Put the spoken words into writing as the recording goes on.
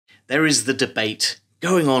there is the debate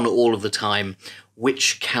going on all of the time.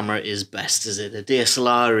 Which camera is best? Is it a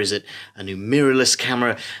DSLR? Is it a new mirrorless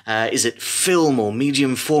camera? Is it film or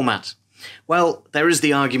medium format? Well, there is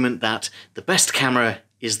the argument that the best camera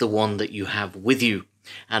is the one that you have with you.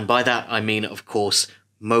 And by that I mean, of course,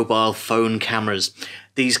 mobile phone cameras.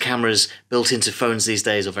 These cameras built into phones these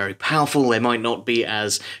days are very powerful. They might not be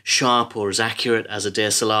as sharp or as accurate as a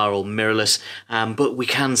DSLR or mirrorless, but we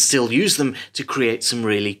can still use them to create some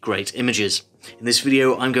really great images. In this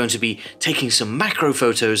video, I'm going to be taking some macro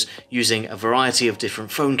photos using a variety of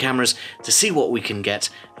different phone cameras to see what we can get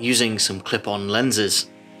using some clip-on lenses.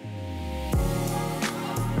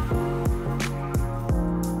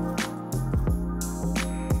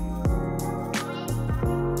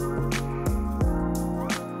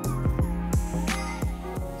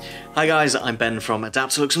 Hi guys, I'm Ben from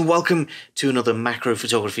Adaptalux and welcome to another macro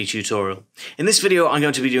photography tutorial. In this video I'm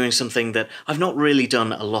going to be doing something that I've not really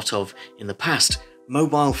done a lot of in the past: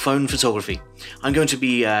 mobile phone photography. I'm going to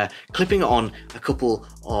be clipping on a couple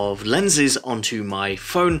of lenses onto my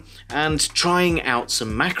phone and trying out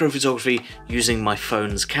some macro photography using my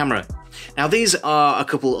phone's camera. Now these are a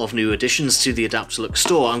couple of new additions to the Adaptalux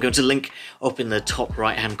store. I'm going to link up in the top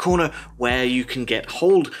right hand corner where you can get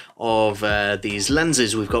hold of these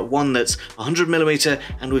lenses. We've got one that's 100mm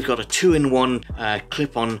and we've got a 2-in-1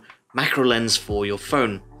 clip-on macro lens for your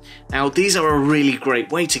phone. Now these are a really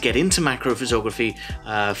great way to get into macro photography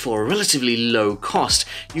for a relatively low cost.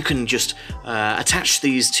 You can just attach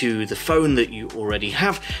these to the phone that you already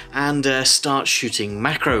have and start shooting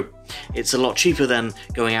macro. It's a lot cheaper than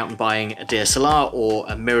going out and buying a DSLR or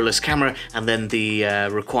a mirrorless camera and then the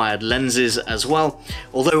required lenses as well.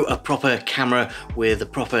 Although a proper camera with a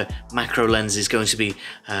proper macro lens is going to be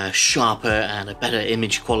sharper and a better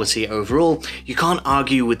image quality overall, you can't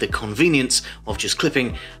argue with the convenience of just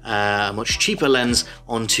clipping a much cheaper lens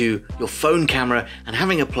onto your phone camera and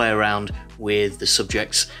having a play around with the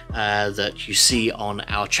subjects that you see on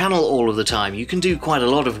our channel all of the time. You can do quite a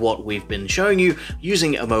lot of what we've been showing you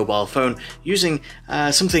using a mobile phone, using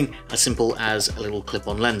something as simple as a little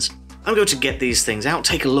clip-on lens. I'm going to get these things out,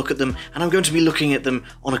 take a look at them, and I'm going to be looking at them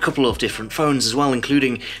on a couple of different phones as well,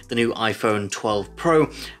 including the new iPhone 12 Pro,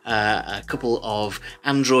 a couple of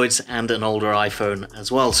Androids and an older iPhone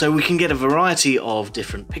as well. So we can get a variety of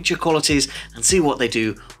different picture qualities and see what they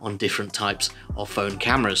do on different types of phone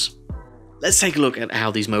cameras. Let's take a look at how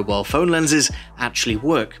these mobile phone lenses actually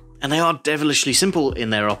work. And they are devilishly simple in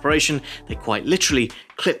their operation. They quite literally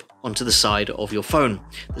clip onto the side of your phone.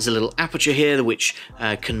 There's a little aperture here which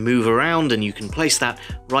can move around, and you can place that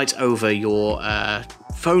right over your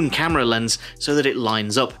phone camera lens so that it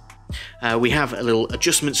lines up. We have a little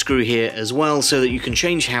adjustment screw here as well so that you can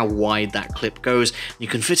change how wide that clip goes. You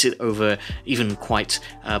can fit it over even quite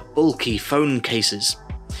bulky phone cases.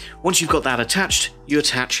 Once you've got that attached, you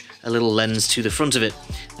attach a little lens to the front of it.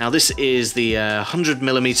 Now this is the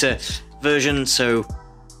 100mm version, so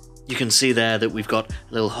you can see there that we've got a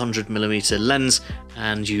little 100mm lens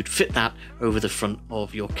and you'd fit that over the front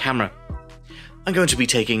of your camera. I'm going to be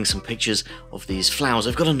taking some pictures of these flowers.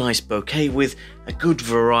 I've got a nice bouquet with a good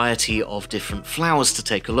variety of different flowers to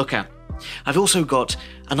take a look at. I've also got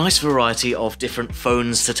a nice variety of different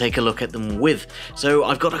phones to take a look at them with. So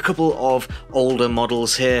I've got a couple of older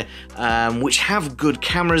models here which have good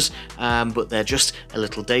cameras, but they're just a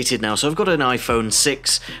little dated now. So I've got an iPhone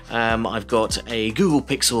 6, I've got a Google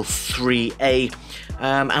Pixel 3a,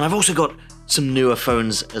 and I've also got some newer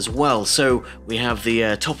phones as well. So we have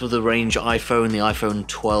the top of the range iPhone, the iPhone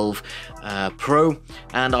 12 Pro,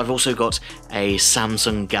 and I've also got a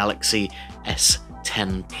Samsung Galaxy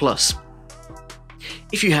S10 Plus.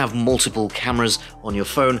 If you have multiple cameras on your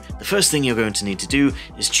phone, the first thing you're going to need to do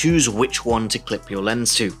is choose which one to clip your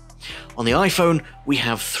lens to. On the iPhone, we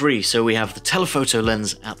have three. So we have the telephoto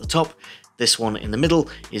lens at the top, this one in the middle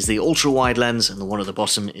is the ultra-wide lens, and the one at the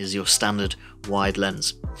bottom is your standard wide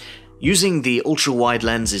lens. Using the ultra-wide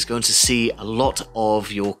lens is going to see a lot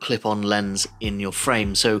of your clip-on lens in your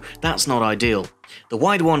frame, so that's not ideal. The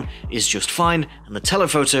wide one is just fine, and the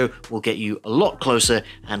telephoto will get you a lot closer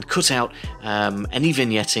and cut out any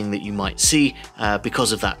vignetting that you might see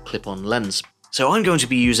because of that clip-on lens. So I'm going to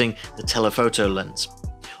be using the telephoto lens.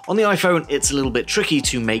 On the iPhone, it's a little bit tricky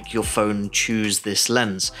to make your phone choose this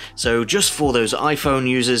lens. So just for those iPhone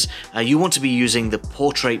users, you want to be using the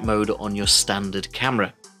portrait mode on your standard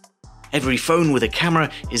camera. Every phone with a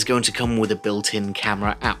camera is going to come with a built-in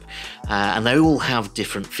camera app. and they all have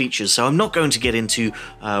different features. So I'm not going to get into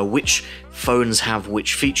which phones have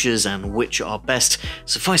which features and which are best.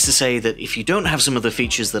 Suffice to say that if you don't have some of the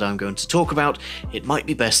features that I'm going to talk about, it might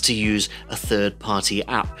be best to use a third-party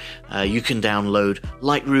app. You can download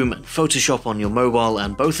Lightroom and Photoshop on your mobile,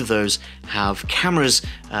 and both of those have cameras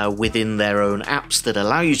within their own apps that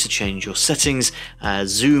allow you to change your settings,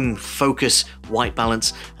 zoom, focus, white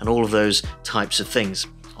balance, and all of those types of things.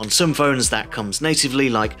 On some phones that comes natively,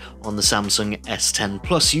 like on the Samsung S10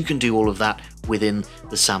 Plus, you can do all of that within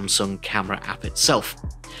the Samsung camera app itself.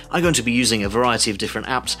 I'm going to be using a variety of different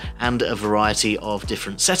apps and a variety of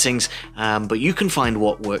different settings, but you can find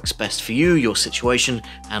what works best for you, your situation,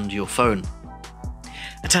 and your phone.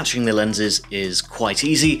 Attaching the lenses is quite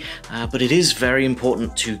easy, but it is very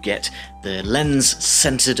important to get the lens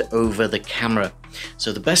centered over the camera.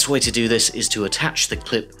 So the best way to do this is to attach the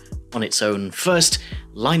clip on its own first,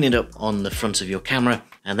 line it up on the front of your camera,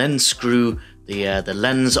 and then screw the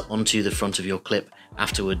lens onto the front of your clip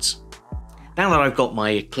afterwards. Now that I've got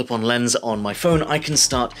my clip-on lens on my phone, I can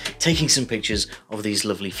start taking some pictures of these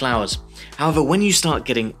lovely flowers. However, when you start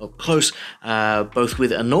getting up close, both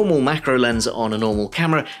with a normal macro lens on a normal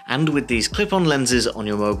camera and with these clip-on lenses on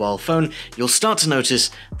your mobile phone, you'll start to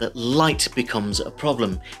notice that light becomes a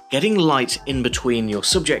problem. Getting light in between your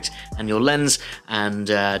subject and your lens and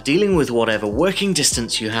dealing with whatever working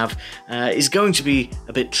distance you have is going to be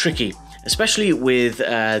a bit tricky, especially with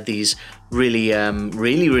these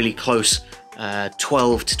really close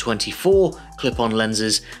 12 to 24 clip-on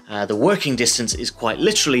lenses. The working distance is quite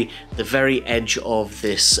literally the very edge of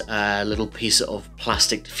this little piece of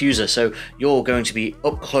plastic diffuser, so you're going to be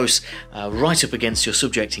up close, right up against your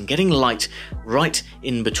subject, and getting light right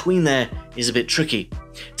in between there is a bit tricky.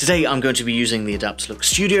 Today I'm going to be using the Adaptalux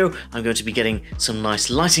Studio. I'm going to be getting some nice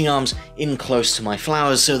lighting arms in close to my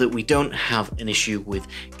flowers so that we don't have an issue with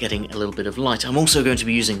getting a little bit of light. I'm also going to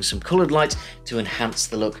be using some coloured light to enhance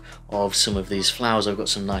the look of some of these flowers. I've got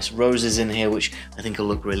some nice roses in here which I think will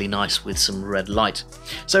look really nice with some red light.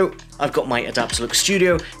 So I've got my Adaptalux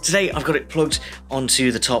Studio. Today I've got it plugged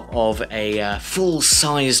onto the top of a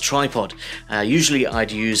full-size tripod. Usually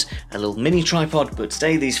I'd use a little mini tripod, but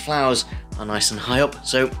today these flowers are nice and high up,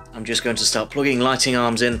 so I'm just going to start plugging lighting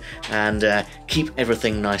arms in and keep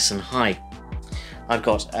everything nice and high. I've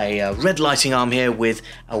got a red lighting arm here with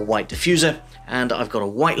a white diffuser, and I've got a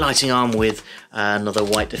white lighting arm with another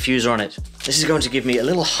white diffuser on it. This is going to give me a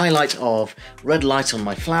little highlight of red light on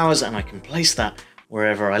my flowers, and I can place that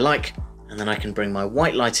wherever I like, and then I can bring my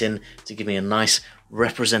white light in to give me a nice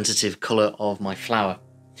representative colour of my flower.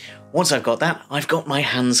 Once I've got that, I've got my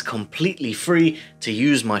hands completely free to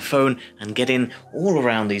use my phone and get in all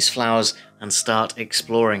around these flowers and start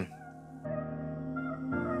exploring.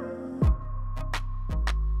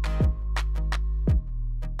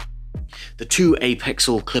 The two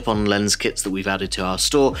apexel clip-on lens kits that we've added to our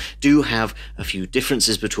store do have a few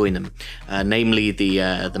differences between them, namely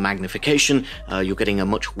the magnification. You're getting a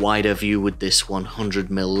much wider view with this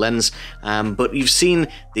 100mm lens, but you've seen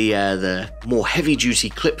the more heavy-duty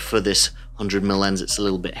clip for this 100mm lens. It's a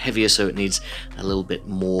little bit heavier, so it needs a little bit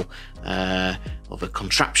more of a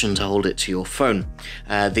contraption to hold it to your phone.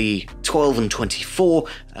 The 12 and 24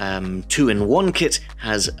 2-in-1 kit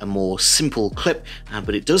has a more simple clip,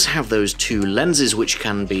 but it does have those two lenses which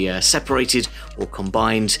can be separated or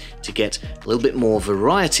combined to get a little bit more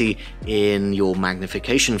variety in your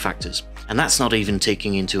magnification factors. And that's not even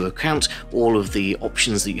taking into account all of the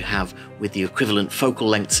options that you have with the equivalent focal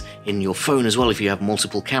lengths in your phone as well. If you have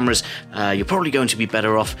multiple cameras, you're probably going to be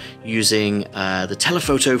better off using the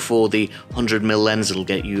telephoto for the 100mm lens. It'll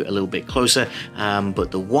get you a little bit closer,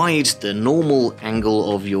 but the normal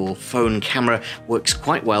angle of your phone camera works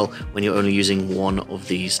quite well when you're only using one of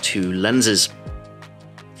these two lenses.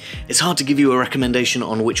 It's hard to give you a recommendation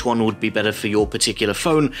on which one would be better for your particular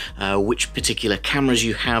phone, which particular cameras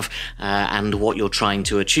you have, and what you're trying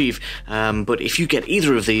to achieve. But if you get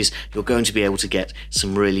either of these, you're going to be able to get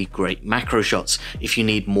some really great macro shots. If you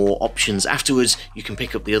need more options afterwards, you can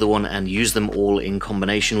pick up the other one and use them all in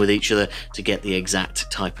combination with each other to get the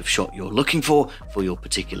exact type of shot you're looking for your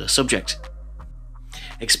particular subject.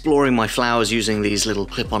 Exploring my flowers using these little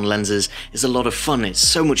clip-on lenses is a lot of fun. It's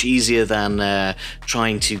so much easier than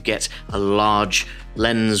trying to get a large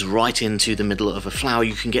lens right into the middle of a flower.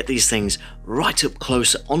 You can get these things right up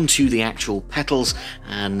close onto the actual petals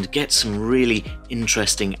and get some really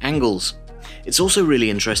interesting angles. It's also really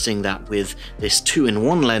interesting that with this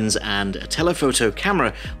 2-in-1 lens and a telephoto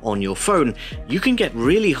camera on your phone, you can get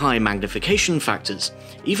really high magnification factors,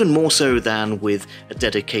 even more so than with a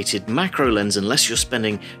dedicated macro lens. Unless you're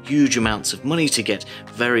spending huge amounts of money to get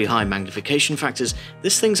very high magnification factors,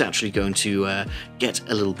 this thing's actually going to get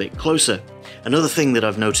a little bit closer. Another thing that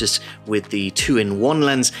I've noticed with the 2-in-1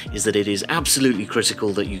 lens is that it is absolutely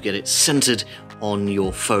critical that you get it centered on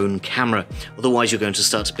your phone camera. Otherwise, you're going to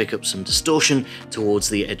start to pick up some distortion towards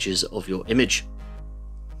the edges of your image.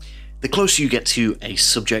 The closer you get to a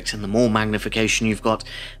subject and the more magnification you've got,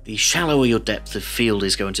 the shallower your depth of field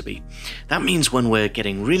is going to be. That means when we're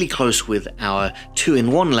getting really close with our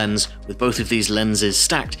 2-in-1 lens, with both of these lenses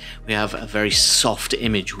stacked, we have a very soft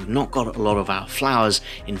image. We've not got a lot of our flowers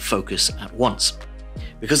in focus at once.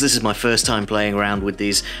 Because this is my first time playing around with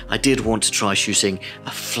these, I did want to try shooting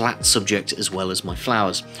a flat subject as well as my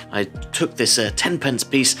flowers. I took this 10p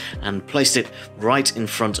piece and placed it right in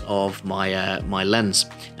front of my lens.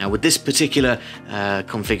 Now with this particular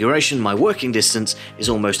configuration, my working distance is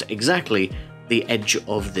almost exactly the edge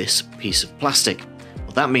of this piece of plastic.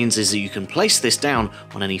 What that means is that you can place this down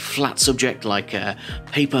on any flat subject like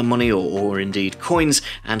paper, money, or indeed coins,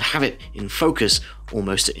 and have it in focus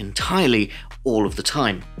almost entirely all of the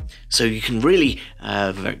time. So you can really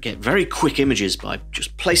get very quick images by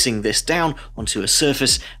just placing this down onto a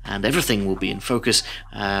surface, and everything will be in focus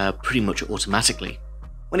pretty much automatically.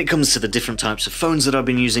 When it comes to the different types of phones that I've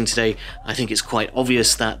been using today, I think it's quite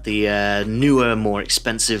obvious that the newer, more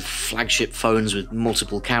expensive flagship phones with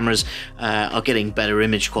multiple cameras are getting better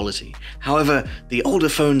image quality. However, the older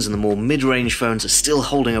phones and the more mid-range phones are still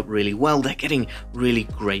holding up really well. They're getting really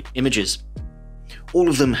great images. All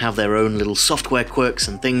of them have their own little software quirks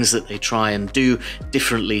and things that they try and do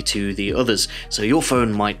differently to the others. So your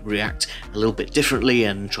phone might react a little bit differently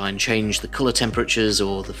and try and change the color temperatures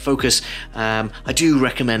or the focus. I do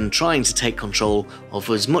recommend trying to take control of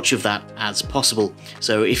as much of that as possible.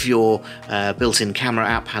 So if your built-in camera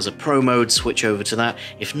app has a pro mode, switch over to that.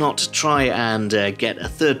 If not, try and get a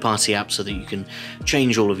third-party app so that you can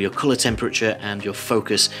change all of your color temperature and your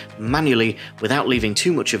focus manually without leaving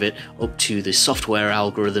too much of it up to the software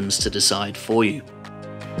algorithms to decide for you.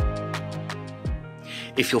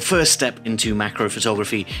 If your first step into macro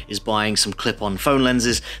photography is buying some clip-on phone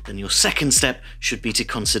lenses, then your second step should be to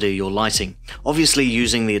consider your lighting. Obviously,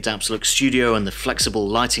 using the Adaptalux Studio and the flexible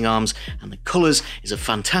lighting arms and the colors is a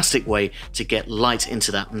fantastic way to get light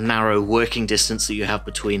into that narrow working distance that you have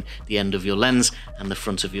between the end of your lens and the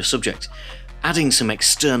front of your subject. Adding some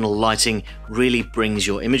external lighting really brings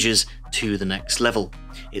your images to the next level.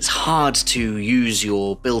 It's hard to use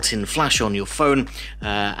your built-in flash on your phone,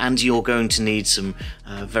 and you're going to need some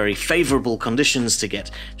very favorable conditions to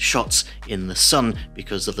get shots in the sun,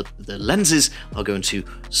 because of the lenses are going to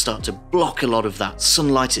start to block a lot of that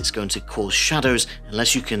sunlight. It's going to cause shadows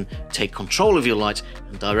unless you can take control of your light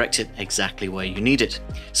and direct it exactly where you need it.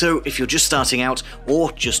 So if you're just starting out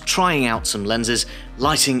or just trying out some lenses,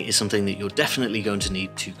 lighting is something that you're definitely going to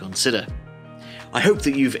need to consider. I hope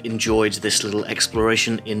that you've enjoyed this little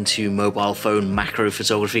exploration into mobile phone macro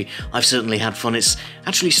photography. I've certainly had fun. It's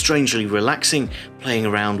actually strangely relaxing playing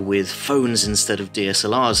around with phones instead of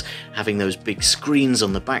DSLRs, having those big screens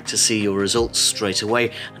on the back to see your results straight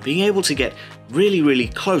away, and being able to get really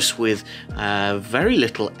close with very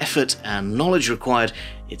little effort and knowledge required.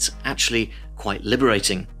 It's actually quite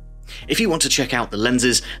liberating. If you want to check out the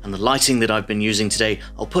lenses and the lighting that I've been using today,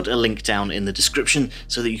 I'll put a link down in the description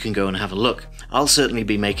so that you can go and have a look. I'll certainly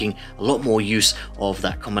be making a lot more use of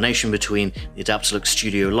that combination between the Adaptalux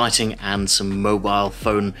Studio lighting and some mobile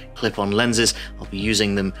phone clip-on lenses. I'll be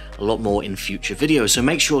using them a lot more in future videos, so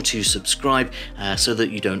make sure to subscribe so that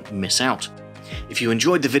you don't miss out. If you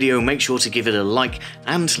enjoyed the video, make sure to give it a like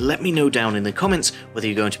and let me know down in the comments whether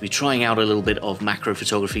you're going to be trying out a little bit of macro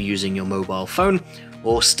photography using your mobile phone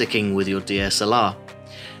or sticking with your DSLR.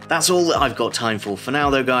 That's all that I've got time for now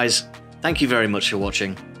though, guys. Thank you very much for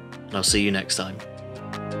watching, and I'll see you next time.